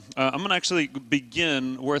I'm going to actually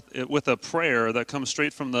begin with a prayer that comes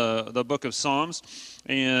straight from the book of Psalms.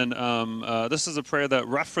 And this is a prayer that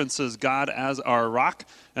references God as our rock.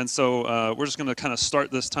 And so we're just going to kind of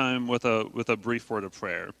start this time with a brief word of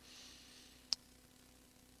prayer.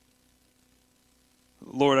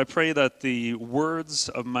 Lord, I pray that the words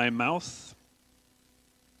of my mouth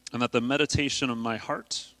and that the meditation of my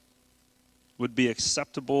heart would be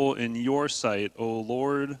acceptable in your sight, O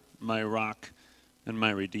Lord, my rock and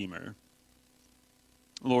my Redeemer.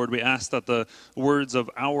 Lord, we ask that the words of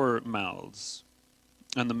our mouths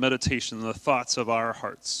and the meditation and the thoughts of our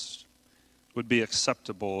hearts would be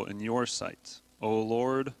acceptable in your sight, O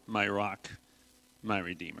Lord, my rock, my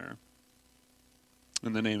Redeemer.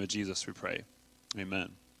 In the name of Jesus we pray. Amen.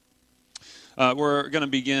 We're going to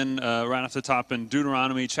begin right off the top in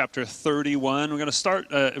Deuteronomy chapter 31. We're going to start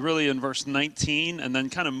really in verse 19 and then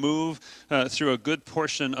kind of move through a good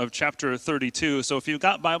portion of chapter 32. So if you've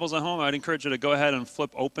got Bibles at home, I'd encourage you to go ahead and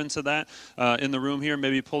flip open to that in the room here.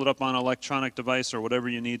 Maybe pull it up on an electronic device or whatever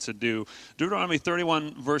you need to do. Deuteronomy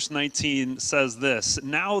 31 verse 19 says this,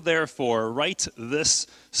 "Now therefore write this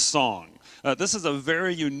song." This is a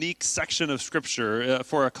very unique section of Scripture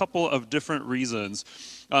for a couple of different reasons.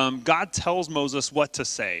 God tells Moses what to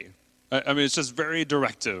say. I mean, it's just very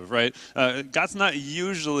directive, right? God's not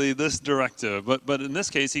usually this directive, but in this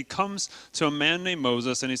case, he comes to a man named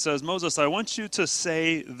Moses and he says, Moses, I want you to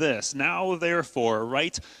say this. Now, therefore,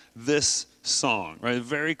 write this song, right?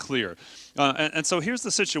 Very clear. And so here's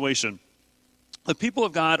the situation. The people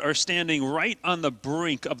of God are standing right on the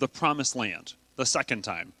brink of the promised land. The second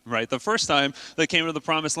time, right? The first time they came to the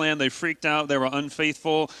promised land, they freaked out, they were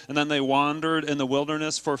unfaithful, and then they wandered in the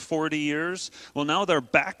wilderness for 40 years. Well, now they're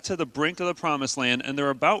back to the brink of the promised land, and they're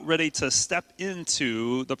about ready to step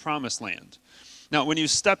into the promised land. Now, when you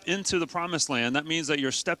step into the promised land, that means that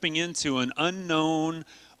you're stepping into an unknown,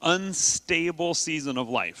 unstable season of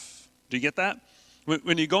life. Do you get that?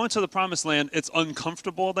 When you go into the promised land, it's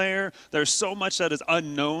uncomfortable there. There's so much that is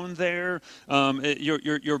unknown there.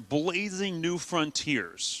 You're blazing new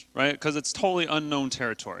frontiers, right? Because it's totally unknown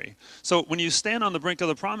territory. So when you stand on the brink of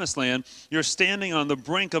the promised land, you're standing on the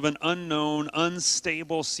brink of an unknown,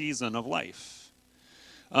 unstable season of life.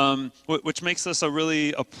 Which makes this a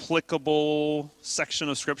really applicable section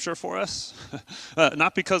of Scripture for us.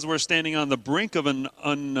 Not because we're standing on the brink of an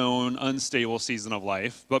unknown, unstable season of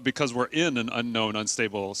life, but because we're in an unknown,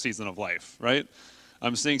 unstable season of life, right?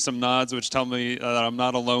 I'm seeing some nods which tell me that I'm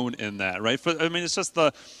not alone in that, right? I mean, it's just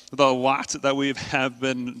the lot that we have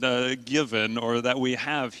been given or that we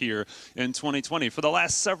have here in 2020. For the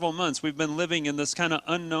last several months, we've been living in this kind of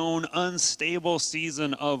unknown, unstable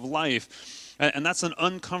season of life. And that's an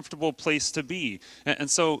uncomfortable place to be. And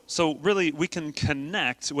so really, we can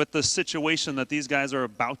connect with the situation that these guys are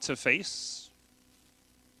about to face.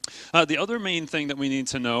 The other main thing that we need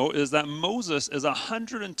to know is that Moses is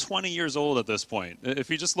 120 years old at this point.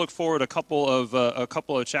 If you just look forward a couple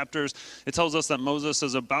of chapters, it tells us that Moses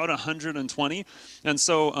is about 120. And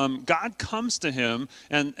so God comes to him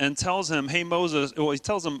and tells him, hey, Moses, well, he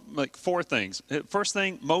tells him like four things. First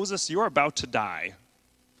thing, Moses, you're about to die.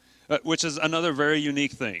 Which is another very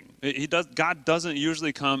unique thing. God doesn't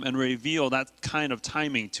usually come and reveal that kind of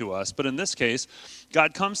timing to us. But in this case,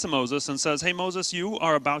 God comes to Moses and says, hey, Moses, you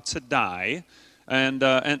are about to die. And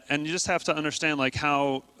you just have to understand like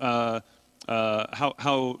how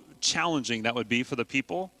challenging that would be for the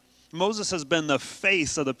people. Moses has been the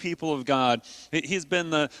face of the people of God. He's been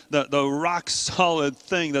the rock solid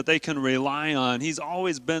thing that they can rely on. He's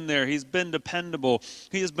always been there. He's been dependable.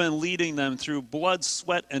 He has been leading them through blood,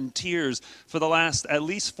 sweat, and tears for the last at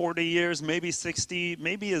least 40 years, maybe 60,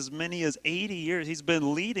 maybe as many as 80 years. He's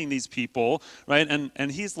been leading these people, right? And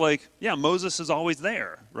he's like, yeah, Moses is always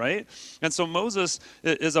there, right? And so Moses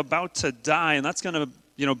is about to die, and that's going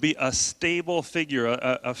to be a stable figure,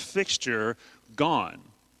 a fixture gone.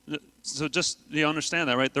 So just you understand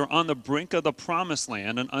that, right? They're on the brink of the promised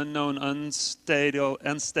land, an unknown,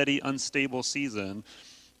 unsteady, unstable season,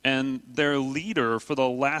 and their leader for the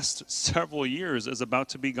last several years is about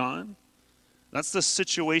to be gone. That's the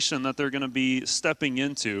situation that they're going to be stepping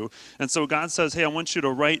into. And so God says, hey, I want you to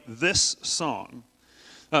write this song.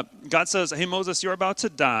 God says, hey, Moses, you're about to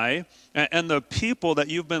die, and the people that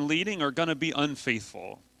you've been leading are going to be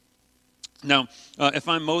unfaithful. Now, if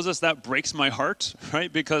I'm Moses, that breaks my heart,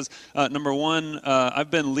 right? Because number one, I've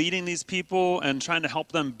been leading these people and trying to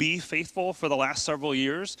help them be faithful for the last several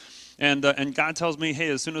years. And God tells me, hey,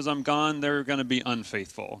 as soon as I'm gone, they're going to be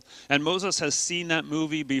unfaithful. And Moses has seen that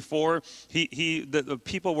movie before. The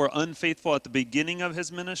people were unfaithful at the beginning of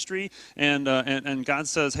his ministry, and God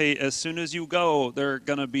says, hey, as soon as you go, they're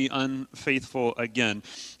going to be unfaithful again.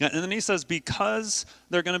 And then he says, because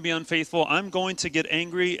they're going to be unfaithful, I'm going to get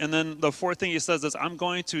angry. And then the fourth thing he says is, I'm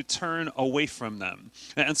going to turn away from them.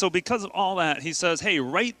 And so because of all that, he says, hey,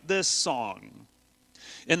 write this song.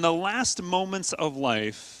 In the last moments of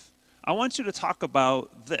life, I want you to talk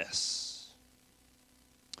about this.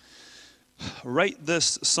 Write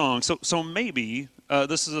this song. So maybe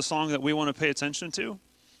this is a song that we want to pay attention to,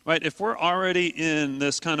 right? If we're already in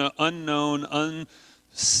this kind of unknown,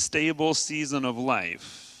 unstable season of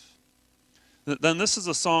life, then this is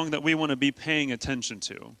a song that we want to be paying attention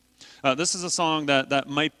to. This is a song that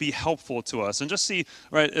might be helpful to us. And just see,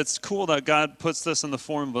 right, it's cool that God puts this in the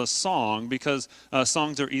form of a song, because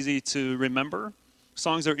songs are easy to remember.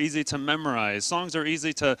 Songs are easy to memorize. Songs are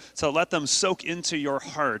easy to let them soak into your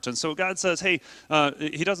heart. And so God says, hey,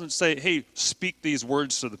 he doesn't say, hey, speak these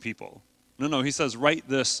words to the people. No, he says, write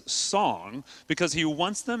this song, because he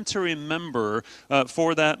wants them to remember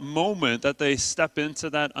for that moment that they step into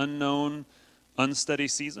that unknown, unsteady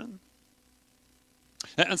season.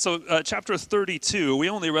 And so chapter 32, we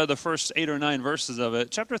only read the first 8 or 9 verses of it.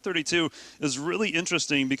 Chapter 32 is really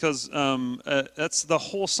interesting because that's the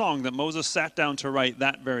whole song that Moses sat down to write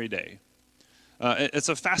that very day. It's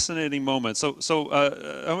a fascinating moment. So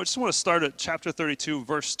I just want to start at chapter 32,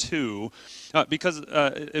 verse 2, because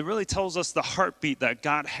it really tells us the heartbeat that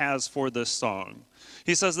God has for this song.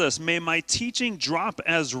 He says this, may my teaching drop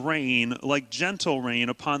as rain, like gentle rain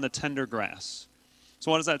upon the tender grass. So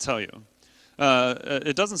what does that tell you?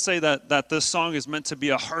 It doesn't say that this song is meant to be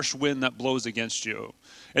a harsh wind that blows against you.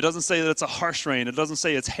 It doesn't say that it's a harsh rain. It doesn't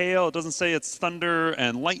say it's hail. It doesn't say it's thunder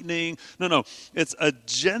and lightning. No. It's a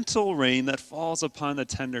gentle rain that falls upon the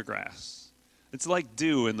tender grass. It's like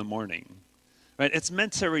dew in the morning. Right? It's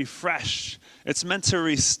meant to refresh. It's meant to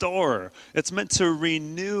restore. It's meant to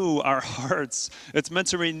renew our hearts. It's meant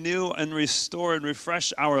to renew and restore and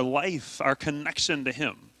refresh our life, our connection to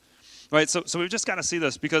Him. Right, so we've just got to see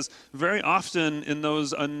this, because very often in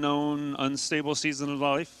those unknown, unstable seasons of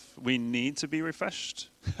life, we need to be refreshed.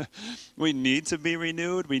 We need to be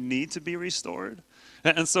renewed. We need to be restored.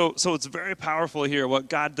 And so it's very powerful here what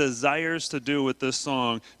God desires to do with this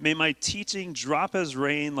song. May my teaching drop as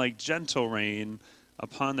rain, like gentle rain,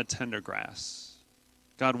 upon the tender grass.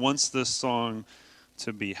 God wants this song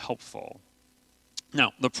to be helpful.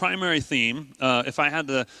 Now, the primary theme, if I had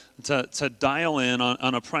to dial in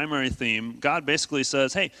on a primary theme, God basically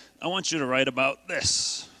says, hey, I want you to write about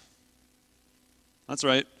this. That's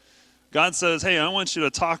right. God says, hey, I want you to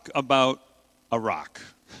talk about a rock.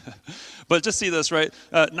 But just see this, right?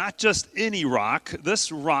 Not just any rock.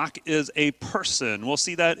 This rock is a person. We'll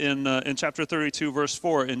see that in chapter 32, verse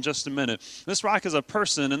 4 in just a minute. This rock is a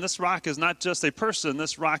person, and this rock is not just a person.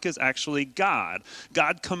 This rock is actually God.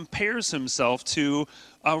 God compares himself to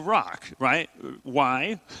a rock, right?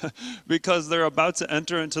 Why? Because they're about to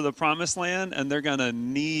enter into the promised land, and they're going to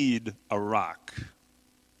need a rock.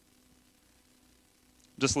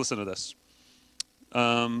 Just listen to this.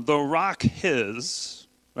 The rock his...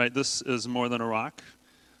 Right, this is more than a rock.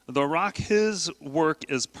 The rock, his work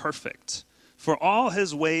is perfect. For all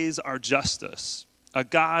his ways are justice, a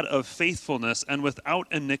God of faithfulness and without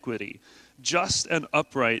iniquity. Just and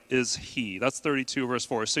upright is he. That's 32 verse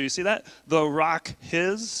 4. So you see that? The rock,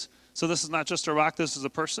 his. So this is not just a rock, this is a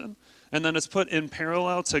person. And then it's put in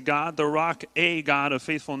parallel to God, the rock, a God of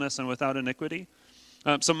faithfulness and without iniquity.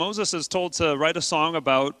 So Moses is told to write a song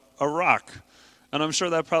about a rock. And I'm sure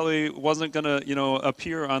that probably wasn't going to,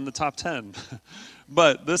 appear on the top 10.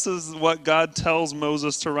 But this is what God tells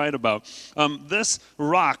Moses to write about. This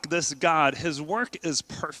rock, this God, his work is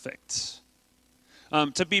perfect.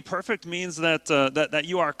 To be perfect means that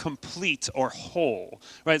you are complete or whole,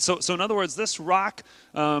 right? So in other words, this rock,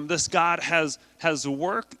 this God has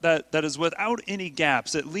work that is without any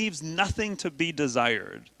gaps. It leaves nothing to be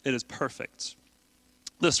desired. It is perfect.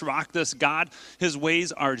 This rock, this God, his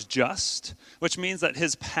ways are just, which means that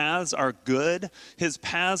his paths are good. His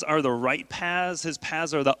paths are the right paths. His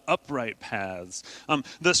paths are the upright paths.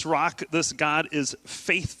 This rock, this God is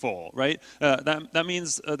faithful, right? That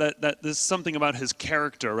means that there's something about his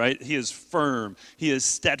character, right? He is firm. He is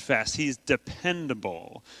steadfast. He's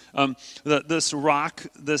dependable. This rock,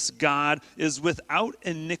 this God is without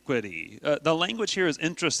iniquity. The language here is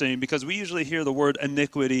interesting because we usually hear the word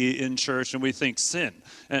iniquity in church and we think sin.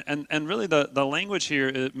 And really the language here,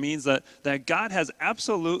 it means that God has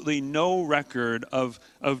absolutely no record of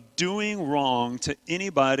doing wrong to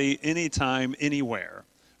anybody, anytime, anywhere.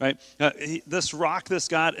 right? This rock, this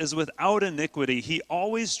God, is without iniquity. He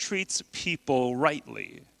always treats people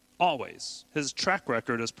rightly. Always. His track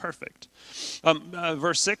record is perfect.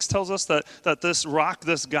 Verse 6 tells us that this rock,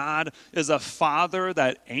 this God, is a father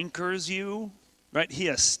that anchors you, right? He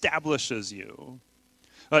establishes you.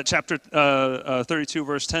 Chapter 32,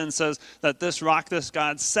 verse 10 says that this rock, this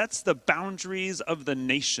God, sets the boundaries of the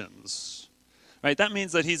nations, right? That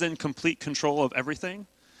means that he's in complete control of everything.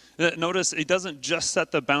 Notice he doesn't just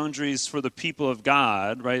set the boundaries for the people of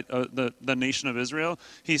God, right, the nation of Israel.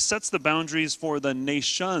 He sets the boundaries for the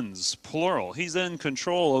nations, plural. He's in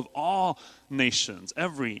control of all nations,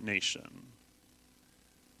 every nation.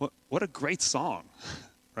 What a great song,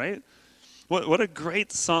 right? What a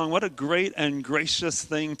great song. What a great and gracious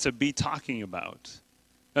thing to be talking about.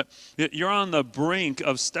 You're on the brink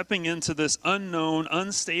of stepping into this unknown,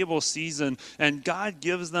 unstable season, and God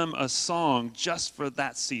gives them a song just for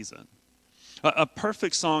that season. A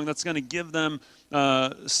perfect song that's going to give them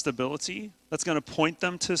stability, that's going to point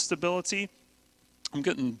them to stability. I'm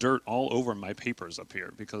getting dirt all over my papers up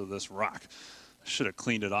here because of this rock. I should have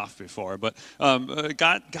cleaned it off before. But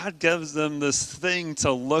God gives them this thing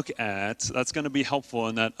to look at that's going to be helpful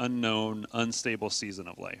in that unknown, unstable season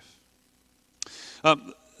of life.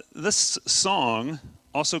 This song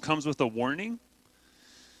also comes with a warning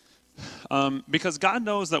because God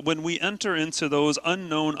knows that when we enter into those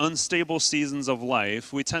unknown, unstable seasons of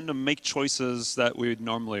life, we tend to make choices that we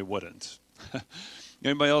normally wouldn't.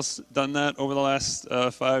 Anybody else done that over the last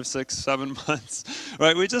 5, 6, 7 months?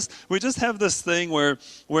 Right? We just have this thing where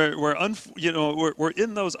we're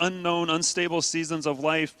in those unknown, unstable seasons of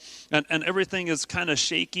life, and everything is kind of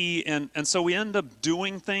shaky, and so we end up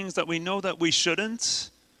doing things that we know that we shouldn't.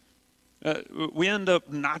 We end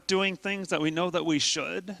up not doing things that we know that we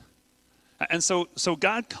should. And so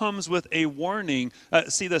God comes with a warning.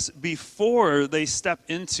 See this, before they step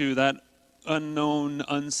into that unknown,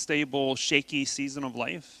 unstable, shaky season of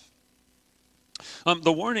life.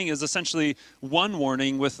 The warning is essentially one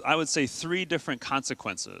warning with, I would say, 3 different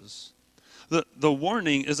consequences. The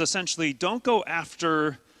warning is essentially, don't go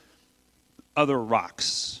after other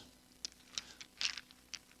rocks.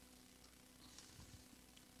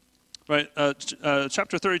 Right,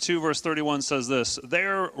 chapter 32, verse 31 says this: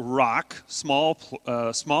 their rock, small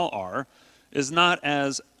r, is not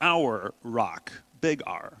as our rock, big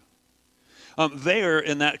R. There,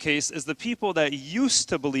 in that case, is the people that used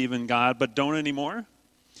to believe in God but don't anymore.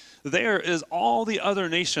 There is all the other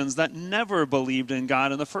nations that never believed in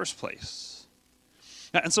God in the first place.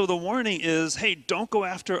 And so the warning is, hey, don't go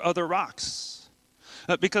after other rocks.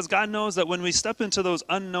 Because God knows that when we step into those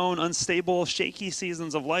unknown, unstable, shaky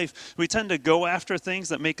seasons of life, we tend to go after things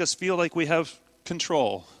that make us feel like we have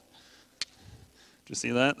control. Did you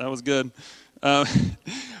see that? That was good.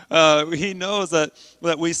 He knows that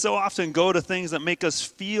we so often go to things that make us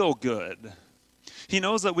feel good. He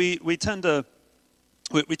knows that we tend to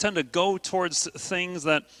go towards things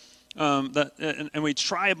that we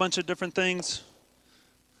try a bunch of different things,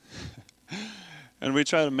 and we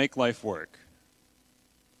try to make life work.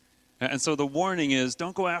 And so the warning is,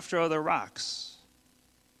 don't go after other rocks,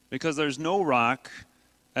 because there's no rock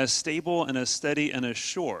as stable and as steady and as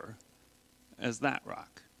sure as that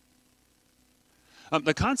rock.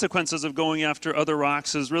 The consequences of going after other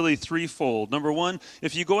rocks is really threefold. Number one,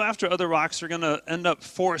 if you go after other rocks, you're going to end up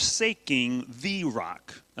forsaking the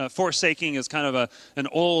rock. Forsaking is kind of an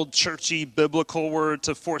old churchy biblical word.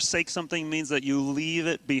 To forsake something means that you leave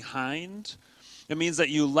it behind. It means that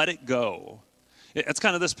you let it go. It's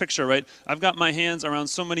kind of this picture, right? I've got my hands around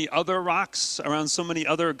so many other rocks, around so many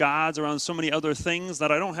other gods, around so many other things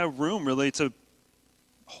that I don't have room really to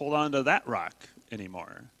hold on to that rock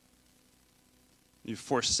anymore. You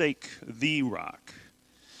forsake the rock.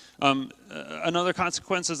 Another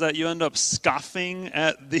consequence is that you end up scoffing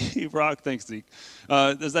at the rock. Thanks, Zeke.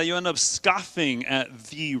 Is that you end up scoffing at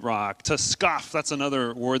the rock. To scoff, that's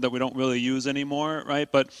another word that we don't really use anymore,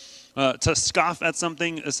 right? But to scoff at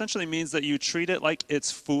something essentially means that you treat it like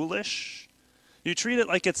it's foolish. You treat it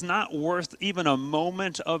like it's not worth even a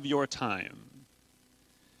moment of your time.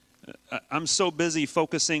 I'm so busy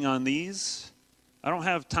focusing on these, I don't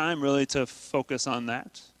have time really to focus on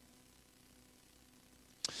that.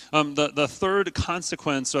 The third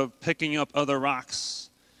consequence of picking up other rocks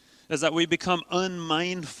is that we become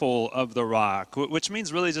unmindful of the rock, which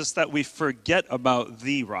means really just that we forget about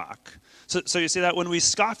the rock. So you see that when we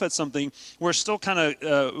scoff at something, we're still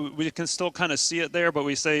we can still kind of see it there, but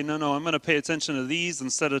we say, no, I'm going to pay attention to these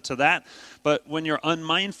instead of to that. But when you're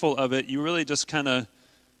unmindful of it, you really just kind of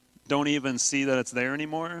don't even see that it's there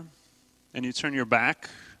anymore, and you turn your back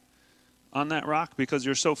on that rock because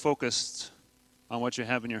you're so focused on what you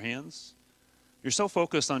have in your hands. You're so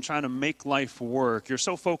focused on trying to make life work. You're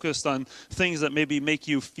so focused on things that maybe make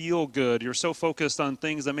you feel good. You're so focused on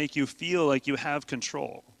things that make you feel like you have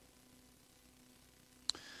control.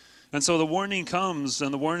 And so the warning comes,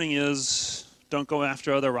 and the warning is, don't go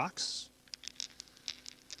after other rocks.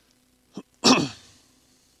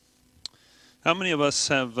 How many of us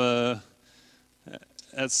have,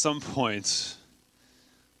 at some point,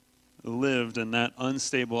 lived in that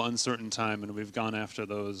unstable, uncertain time, and we've gone after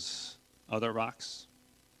those other rocks?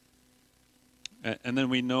 And then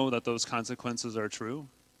we know that those consequences are true,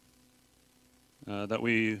 that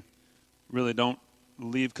we really don't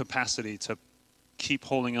leave capacity to keep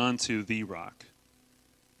holding on to the rock.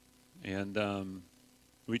 And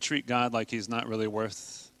we treat God like he's not really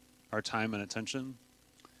worth our time and attention.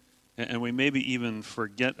 And we maybe even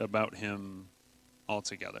forget about him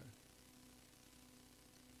altogether.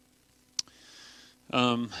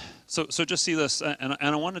 So just see this, and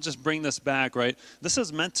I want to just bring this back, right? This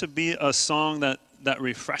is meant to be a song that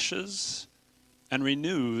refreshes and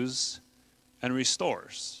renews and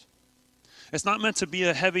restores. It's not meant to be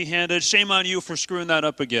a heavy-handed, shame on you for screwing that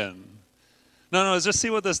up again. No, just see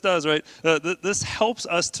what this does, right? This helps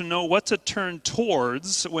us to know what to turn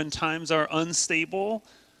towards when times are unstable,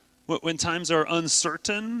 when times are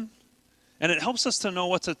uncertain, and it helps us to know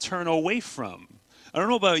what to turn away from. I don't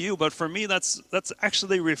know about you, but for me, that's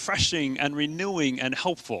actually refreshing and renewing and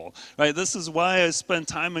helpful, right? This is why I spend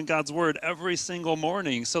time in God's Word every single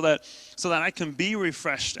morning, so that I can be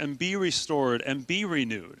refreshed and be restored and be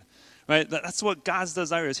renewed, right? That's what God's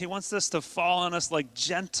desire is. He wants this to fall on us like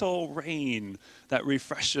gentle rain that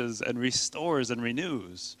refreshes and restores and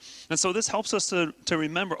renews. And so this helps us to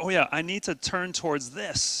remember, oh yeah, I need to turn towards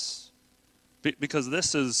this because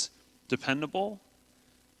this is dependable,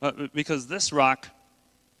 because this rock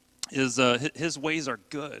is his ways are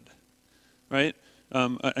good, right?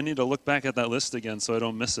 I need to look back at that list again so I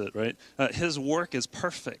don't miss it, right? His work is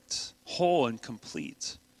perfect, whole, and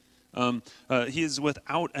complete. He is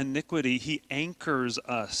without iniquity. He anchors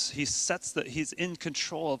us. He's in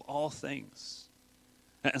control of all things.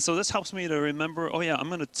 And so this helps me to remember, oh yeah, I'm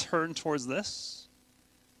going to turn towards this,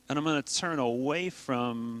 and I'm going to turn away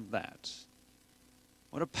from that.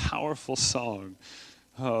 What a powerful song.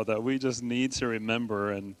 Oh, that we just need to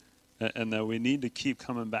remember and that we need to keep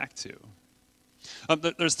coming back to.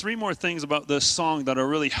 There's three more things about this song that are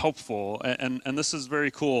really helpful, and this is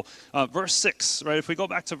very cool. Verse 6, right? If we go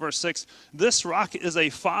back to verse 6, this rock is a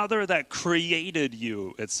father that created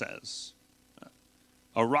you, it says.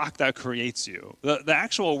 A rock that creates you. The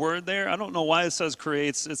actual word there, I don't know why it says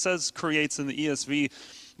creates. It says creates in the ESV,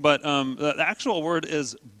 but the actual word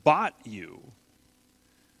is bought you.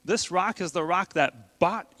 This rock is the rock that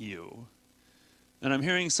bought you. And I'm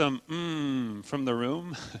hearing some from the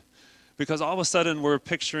room because all of a sudden we're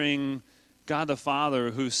picturing God the Father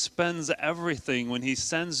who spends everything when he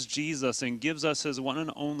sends Jesus and gives us his one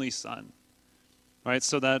and only Son, right?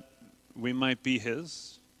 So that we might be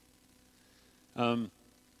his.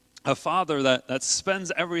 A Father that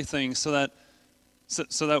spends everything so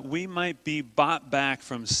that we might be bought back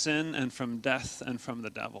from sin and from death and from the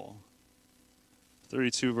devil.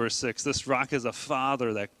 32 verse 6, this rock is a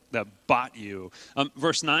father that bought you.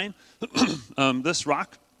 Verse 9, this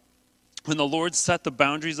rock, when the Lord set the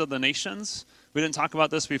boundaries of the nations, we didn't talk about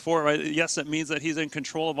this before, right? Yes, it means that he's in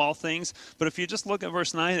control of all things, but if you just look at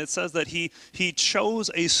verse 9, it says that he chose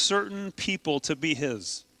a certain people to be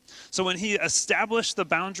his. So when he established the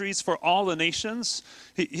boundaries for all the nations,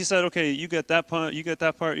 he said, okay, you get that part, you get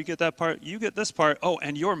that part, you get that part, you get this part, oh,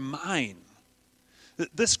 and you're mine.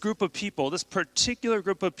 This group of people, this particular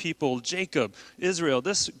group of people, Jacob, Israel,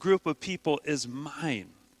 this group of people is mine.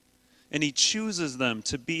 And he chooses them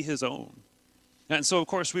to be his own. And so, of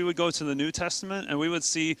course, we would go to the New Testament and we would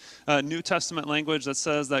see New Testament language that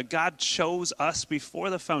says that God chose us before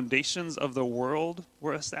the foundations of the world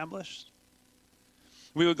were established.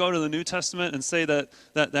 We would go to the New Testament and say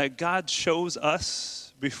that God chose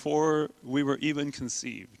us before we were even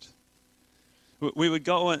conceived. We would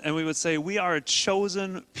go and we would say, we are a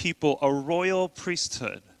chosen people, a royal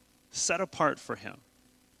priesthood, set apart for him.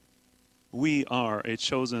 We are a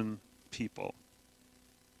chosen people.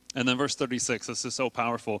 And then verse 36, this is so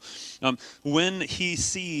powerful. When he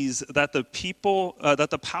sees that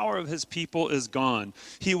the power of his people is gone,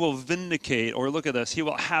 he will vindicate, or look at this, he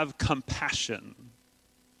will have compassion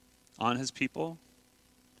on his people.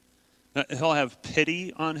 He'll have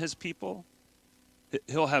pity on his people.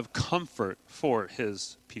 He'll have comfort for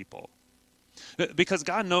his people. Because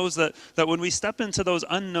God knows that when we step into those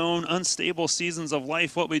unknown, unstable seasons of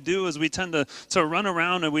life, what we do is we tend to run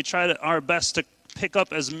around and we try our best pick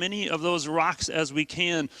up as many of those rocks as we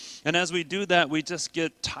can. And as we do that, we just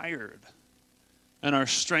get tired. And our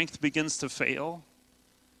strength begins to fail.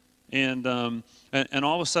 And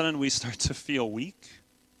all of a sudden, we start to feel weak.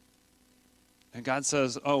 And God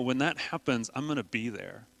says, oh, when that happens, I'm going to be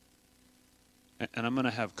there. And I'm going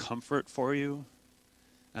to have comfort for you.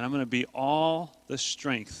 And I'm going to be all the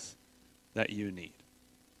strength that you need.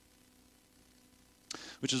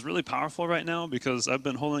 Which is really powerful right now because I've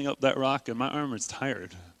been holding up that rock and my arm is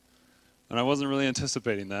tired. And I wasn't really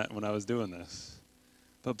anticipating that when I was doing this.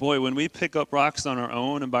 But boy, when we pick up rocks on our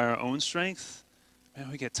own and by our own strength, man,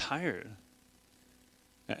 we get tired.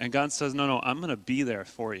 And God says, no, I'm going to be there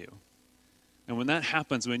for you. And when that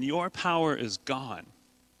happens, when your power is gone,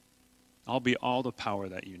 I'll be all the power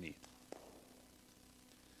that you need.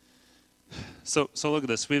 So look at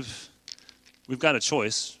this. We've got a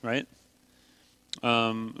choice, right?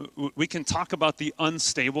 We can talk about the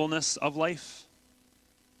unstableness of life.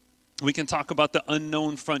 We can talk about the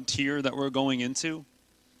unknown frontier that we're going into.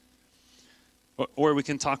 Or we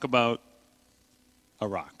can talk about a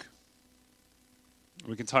rock.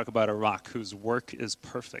 We can talk about a rock whose work is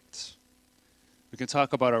perfect. We can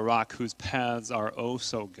talk about a rock whose paths are oh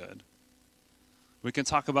so good. We can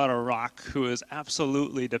talk about a rock who is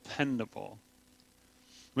absolutely dependable.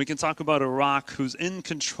 We can talk about a rock who's in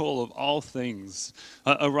control of all things,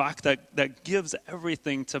 a rock that gives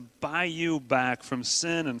everything to buy you back from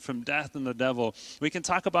sin and from death and the devil. We can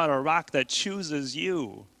talk about a rock that chooses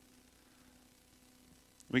you.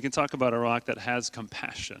 We can talk about a rock that has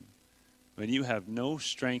compassion when you have no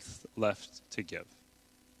strength left to give.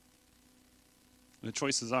 The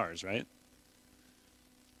choice is ours, right?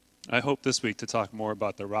 I hope this week to talk more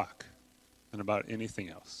about the rock than about anything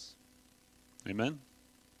else. Amen?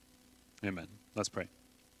 Amen. Let's pray.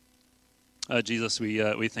 Jesus,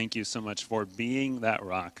 we thank you so much for being that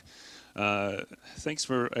rock. Thanks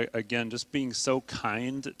for, again, just being so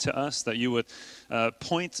kind to us that you would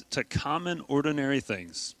point to common, ordinary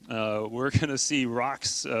things. We're going to see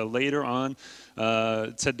rocks later on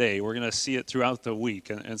today. We're going to see it throughout the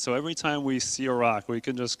week. And so every time we see a rock, we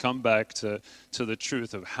can just come back to the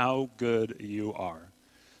truth of how good you are.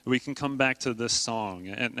 We can come back to this song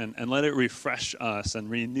and let it refresh us and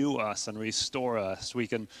renew us and restore us. We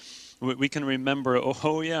can remember,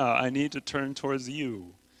 oh yeah, I need to turn towards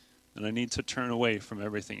you. And I need to turn away from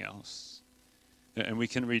everything else. And we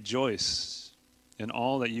can rejoice in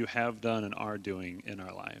all that you have done and are doing in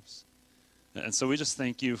our lives. And so we just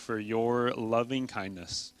thank you for your loving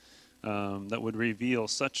kindness that would reveal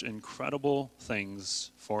such incredible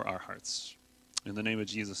things for our hearts. In the name of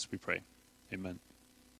Jesus, we pray. Amen.